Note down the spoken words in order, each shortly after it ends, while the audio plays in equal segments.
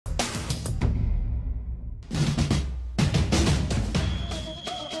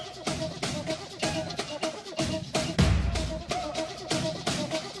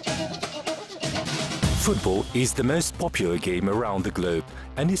Football is the most popular game around the globe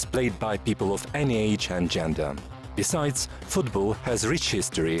and is played by people of any age and gender. Besides, football has rich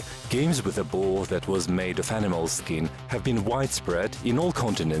history. Games with a ball that was made of animal skin have been widespread in all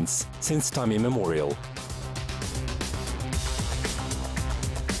continents since time immemorial.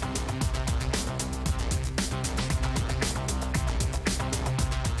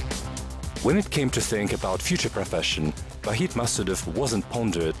 When it came to think about future profession, Vahid Masudov wasn't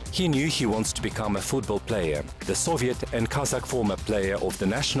pondered. He knew he wants to become a football player. The Soviet and Kazakh former player of the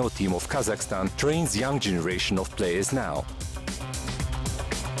national team of Kazakhstan trains young generation of players now.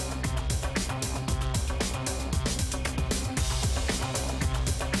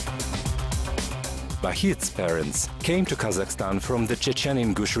 Vahid's parents came to Kazakhstan from the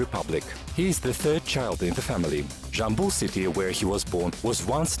Chechen-Ingush Republic. He is the third child in the family. Jambul city, where he was born, was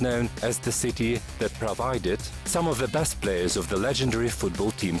once known as the city that provided some of the best players of the legendary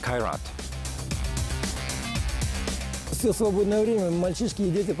football team Kairat. Все свободное время мальчишки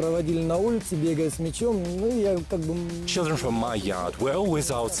и дети проводили на улице, бегая с мячом. Children from my yard were always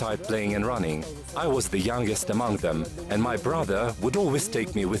outside playing and running. I was the youngest among them, and my brother would always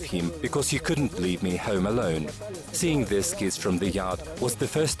take me with him because he couldn't leave me home alone. Seeing these kids from the yard was the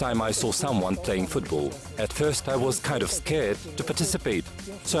first time I saw someone playing football. At first I was kind of scared to participate,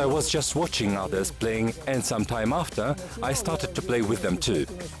 so I was just watching others playing, and some time after I started to play with them too.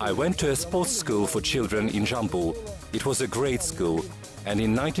 I went to a sports school for children in Jambul. It was a great school, and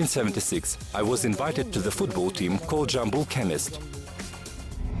in 1976 I was invited to the football team called Jambul Chemist.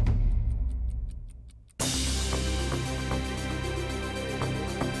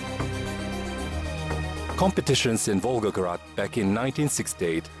 Competitions in Volgograd back in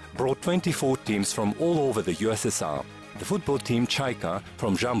 1968 brought 24 teams from all over the USSR. The football team Chaika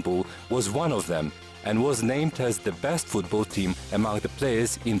from Jambul was one of them and was named as the best football team among the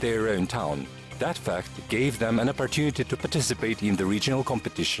players in their own town. That fact gave them an opportunity to participate in the regional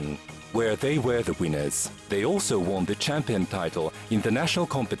competition, where they were the winners. They also won the champion title in the national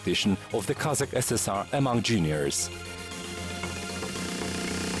competition of the Kazakh SSR among juniors.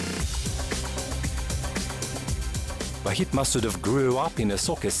 Vahid Masudov grew up in a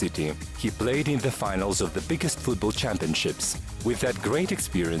soccer city. He played in the finals of the biggest football championships. With that great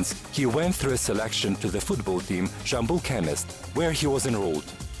experience, he went through a selection to the football team Jambul Chemist, where he was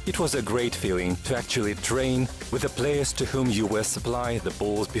enrolled. It was a great feeling to actually train with the players to whom you were supplying the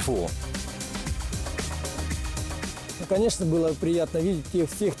balls before. Конечно, было приятно видеть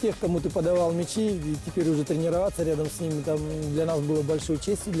всех тех, кому ты подавал мячи, и теперь уже тренироваться рядом с ними. Там для нас было большой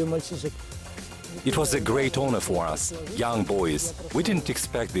честью для мальчишек. It was a great honor for us, young boys. We didn't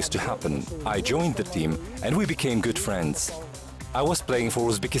expect this to happen. I joined the team and we became good friends. I was playing for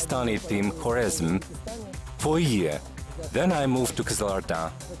Uzbekistani team Khorezm for a year. Then I moved to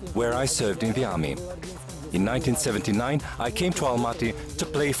Kazakh, where I served in the army. In 1979 I came to Almaty to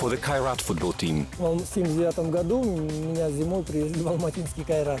play for the Kairat football team. В 1979 году меня зимой привезли в алматинский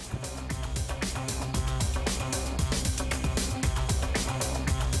Кайрат.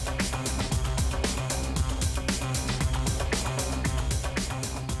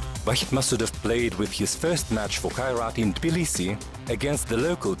 Vahid Masudov played with his first match for Kairat in Tbilisi against the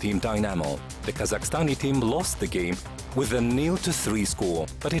local team Dynamo. The Kazakhstani team lost the game with a 0-3 score,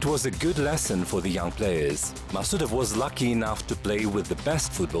 but it was a good lesson for the young players. Masudov was lucky enough to play with the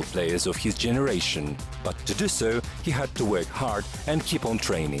best football players of his generation, but to do so he had to work hard and keep on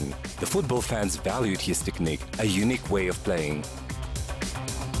training. The football fans valued his technique, a unique way of playing.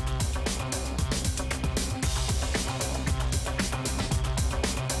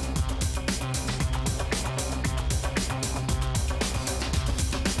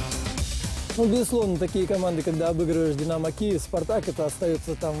 Ну, безусловно, такие команды, когда обыгрываешь Динамо Киев, Спартак, это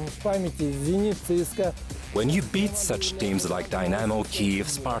остается там в памяти, Зенит, ЦСКА. When you beat such teams like Dynamo, Kiev,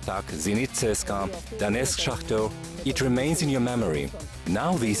 Spartak, Zenit, CSKA, Donetsk, Shakhtar, it remains in your memory.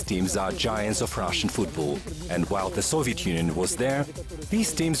 Now these teams are giants of Russian football, and while the Soviet Union was there,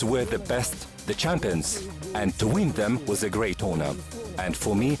 these teams were the best, the champions, and to win them was a great honor. And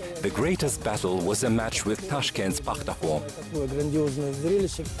for me, the greatest battle was a match with Tashkent's Pakhtakor. Такое грандиозное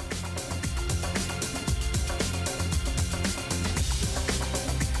зрелище.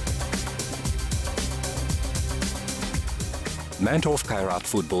 Mentor of Kairat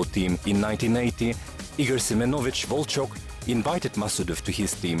football team in 1980, Igor Semenovich Volchok, invited Masudov to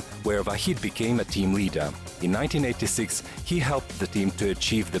his team, where Vahid became a team leader. In 1986, he helped the team to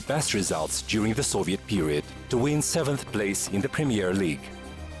achieve the best results during the Soviet period, to win 7th place in the Premier League.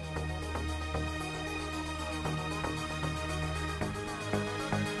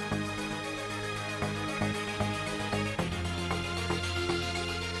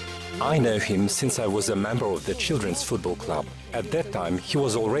 I know him since I was a member of the children's football club. At that time, he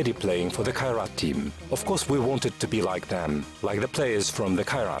was already playing for the Kairat team. Of course, we wanted to be like them, like the players from the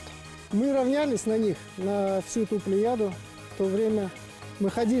Kairat. Мы равнялись на них, на всю ту плеяду. В то время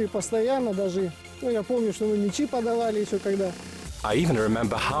мы ходили постоянно даже. Я помню, что мы мячи подавали еще когда. I even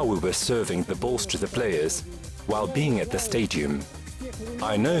remember how we were serving the balls to the players while being at the stadium.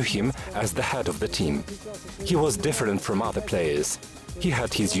 I know him as the head of the team. He was different from other players. He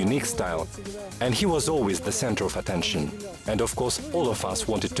had his unique style, and he was always the center of attention. And of course, all of us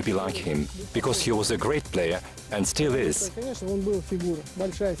wanted to be like him, because he was a great player and still is. Конечно, он был фигура,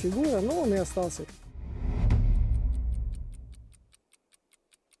 большая фигура, но он и остался.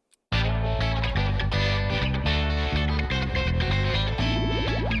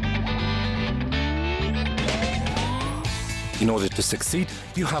 In order to succeed,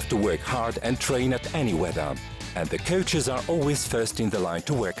 you have to work hard and train at any weather. And the coaches are always first in the line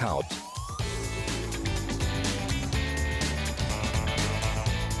to work out.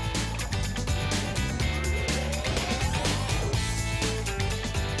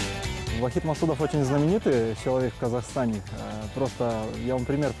 Вахид Масудов очень знаменитый человек в Казахстане. Просто я вам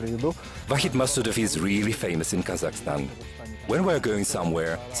пример приведу. Vahid Masudov is really famous in Kazakhstan. When we're going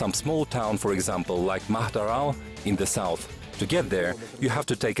somewhere, some small town, for example, like Mahdaral in the south, to get there, you have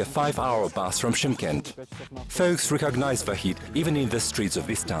to take a 5-hour bus from Shymkent. Folks recognize Vahid even in the streets of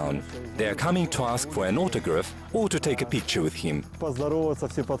this town. They are coming to ask for an autograph or to take a picture with him. Поздороваться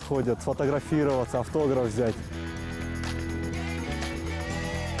все подходят, сфотографироваться, автограф взять.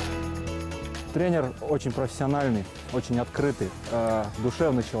 Тренер очень профессиональный, очень открытый,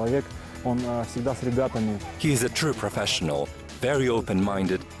 душевный человек. Он всегда с ребятами. He is a true professional, very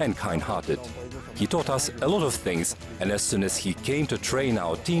open-minded and kind-hearted. He taught us a lot of things, and as soon as he came to train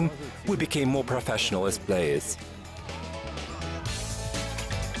our team, we became more professional as players.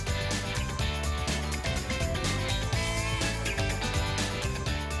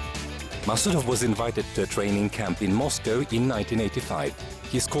 Masudov was invited to a training camp in Moscow in 1985.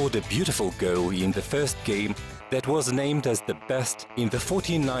 He scored a beautiful goal in the first game that was named as the best in the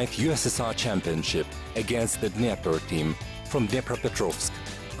 49th USSR Championship against the Dnepr team from Dnepropetrovsk.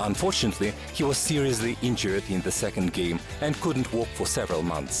 Unfortunately, he was seriously injured in the second game and couldn't walk for several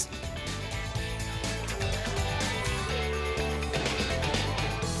months.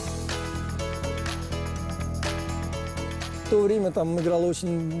 В то время там играло очень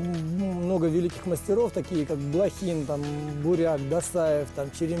много великих мастеров, такие как Блохин, там, Буряк, Досаев, там,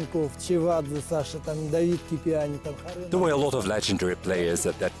 Черенков, Чевадзе, Саша, там, Давид Кипиани, там, There were a lot of legendary players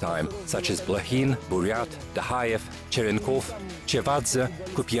at that time, such as Blokhin, Buryat, Dahayev, Cherenkov, Chevadze,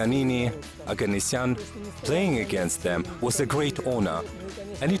 Kupianini, Aganesian. Playing against them was a great honor,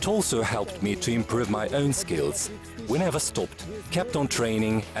 and it also helped me to improve my own skills. We never stopped, kept on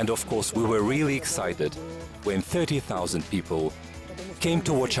training, and of course we were really excited when 30,000 people came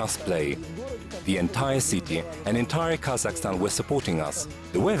to watch us play. The entire city and entire Kazakhstan were supporting us.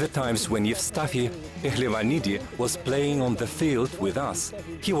 There were the times when Yevstafi Pehlevanidi was playing on the field with us.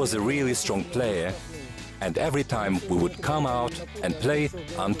 He was a really strong player, and every time we would come out and play,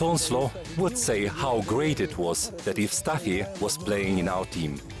 Anton Slo would say how great it was that Yevstafi was playing in our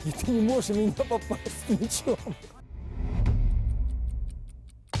team. И ты не можешь в меня попасть ничем.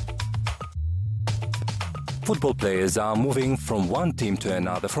 Football players are moving from one team to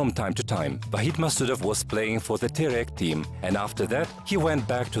another from time to time. Vahid Masudov was playing for the Terek team, and after that he went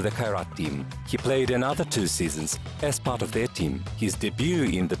back to the Kairat team. He played another 2 seasons as part of their team. His debut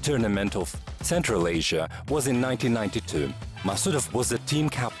in the tournament of Central Asia was in 1992. Masudov was the team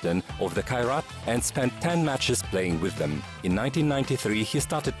captain of the Kairat and spent 10 matches playing with them. In 1993 he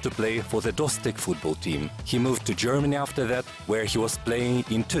started to play for the Dostik football team. He moved to Germany after that, where he was playing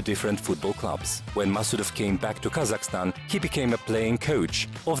in 2 different football clubs. When Masudov came back to Kazakhstan, he became a playing coach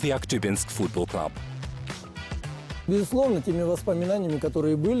of the Aktyubinsk football club. Безусловно, теми воспоминаниями,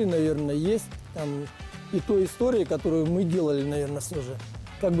 которые были, наверное, есть там и той историей, которую мы делали, наверное, все же.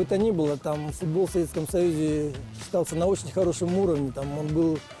 Как бы то ни было, там футбол в Советском Союзе считался на очень хорошем уровне, там он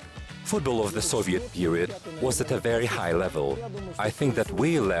был. Football of the Soviet period was at a very high level. I think that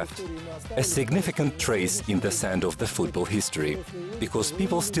we left a significant trace in the sand of the football history, because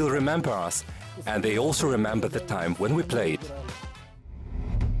people still remember us, and they also remember the time when we played.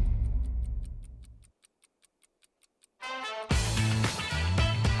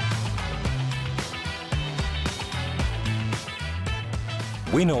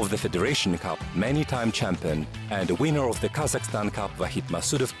 Winner of the Federation Cup, many-time champion, and a winner of the Kazakhstan Cup, Vahid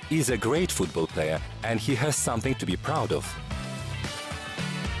Masudov, is a great football player, and he has something to be proud of.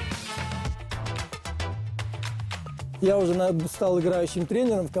 Я уже стал играющим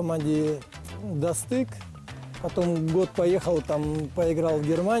тренером в команде «Достык». Потом год поехал, там поиграл в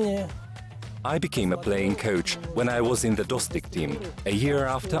Германии. I became a playing coach when I was in the Dostik team. A year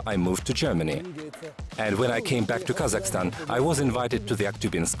after, I moved to Germany. And when I came back to Kazakhstan, I was invited to the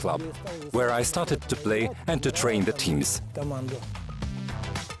Aktubinsk club, where I started to play and to train the teams. Команду.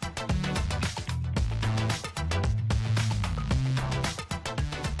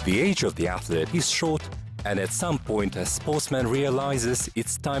 The age of the athlete is short, and at some point a sportsman realizes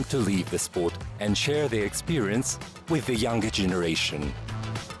it's time to leave the sport and share their experience with the younger generation.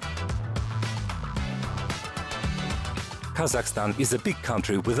 Kazakhstan is a big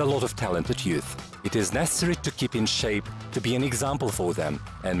country with a lot of talented youth. It is necessary to keep in shape, to be an example for them,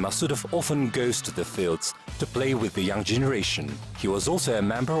 and Masudov often goes to the fields to play with the young generation. He was also a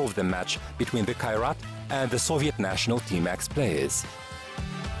member of the match between the Kairat and the Soviet national team ex-players.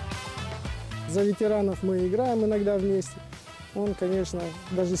 За ветеранов мы играем иногда вместе. Он, конечно,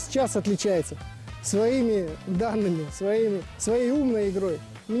 даже сейчас отличается своими данными, своей умной игрой.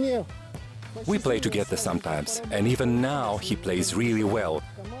 We play together sometimes, and even now he plays really well,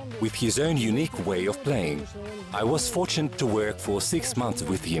 with his own unique way of playing. I was fortunate to work for 6 months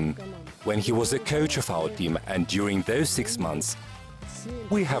with him, when he was a coach of our team, and during those 6 months,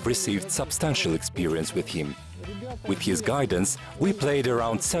 we have received substantial experience with him. With his guidance, we played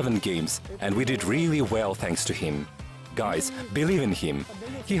around 7 games, and we did really well thanks to him. Guys, believe in him.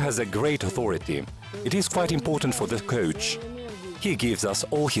 He has a great authority. It is quite important for the coach. He gives us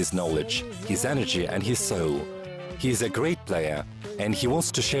all his knowledge, his energy and his soul. He is a great player, and he wants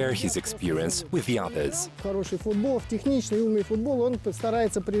to share his experience with the others. Хороший футбол, техничный, умный футбол, он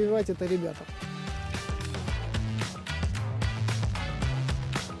старается прививать это ребятам.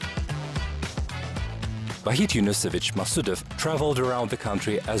 Vahid Yunusovich Masudov traveled around the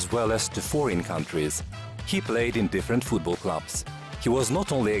country as well as to foreign countries. He played in different football clubs. He was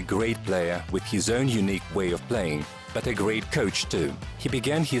not only a great player with his own unique way of playing, but a great coach too. He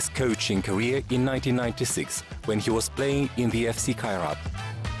began his coaching career in 1996 when he was playing in the FC Kairat.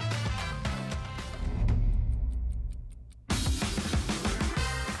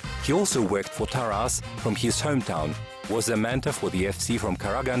 He also worked for Taras from his hometown, was a mentor for the FC from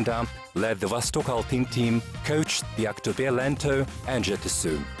Karaganda, led the Vostok Altin team, coached the Aktobe Lento and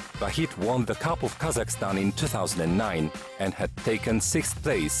Jetesu. Vahid won the Cup of Kazakhstan in 2009 and had taken 6th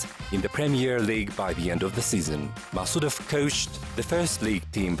place in the Premier League by the end of the season. Masudov coached the first league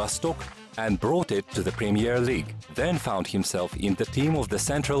team Vostok and brought it to the Premier League, then found himself in the team of the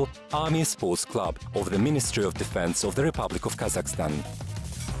Central Army Sports Club of the Ministry of Defense of the Republic of Kazakhstan.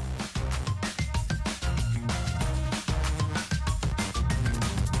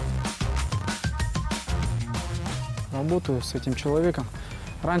 Работаю с этим человеком.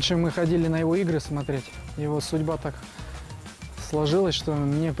 Раньше мы ходили на его игры смотреть. Его судьба так сложилась, что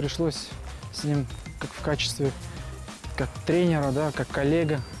мне пришлось с ним как в качестве как тренера, да, как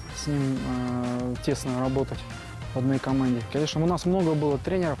коллега с ним тесно работать в одной команде. Конечно, у нас много было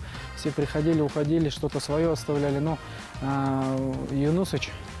тренеров, все приходили, уходили, что-то свое оставляли, но Юнусович...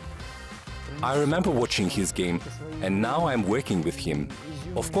 I remember watching his game, and now I'm working with him.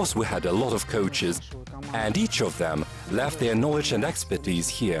 Of course, we had a lot of coaches, and each of them left their knowledge and expertise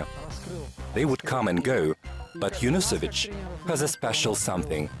here. They would come and go, but Yunusovich has a special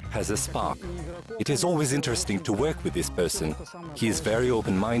something, has a spark. It is always interesting to work with this person. He is very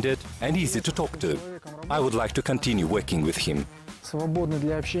open-minded and easy to talk to. I would like to continue working with him. Свободный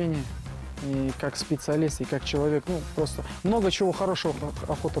для общения, и как специалист, и как человек. Ну, просто много чего хорошего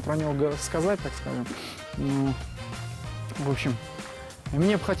охота про него сказать, так скажем. Ну, в общем,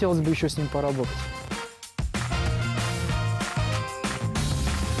 мне бы хотелось бы еще с ним поработать.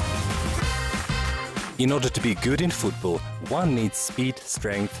 In order to be good in football, one needs speed,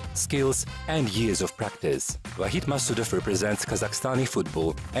 strength, skills and years of practice. Vahid Masudov represents Kazakhstani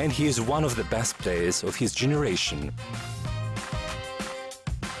football, and he is one of the best players of his generation.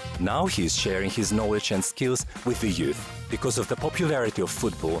 Now he is sharing his knowledge and skills with the youth. Because of the popularity of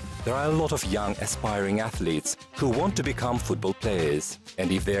football, there are a lot of young aspiring athletes who want to become football players.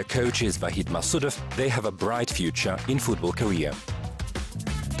 And if their coach is Vahid Masudov, they have a bright future in football career.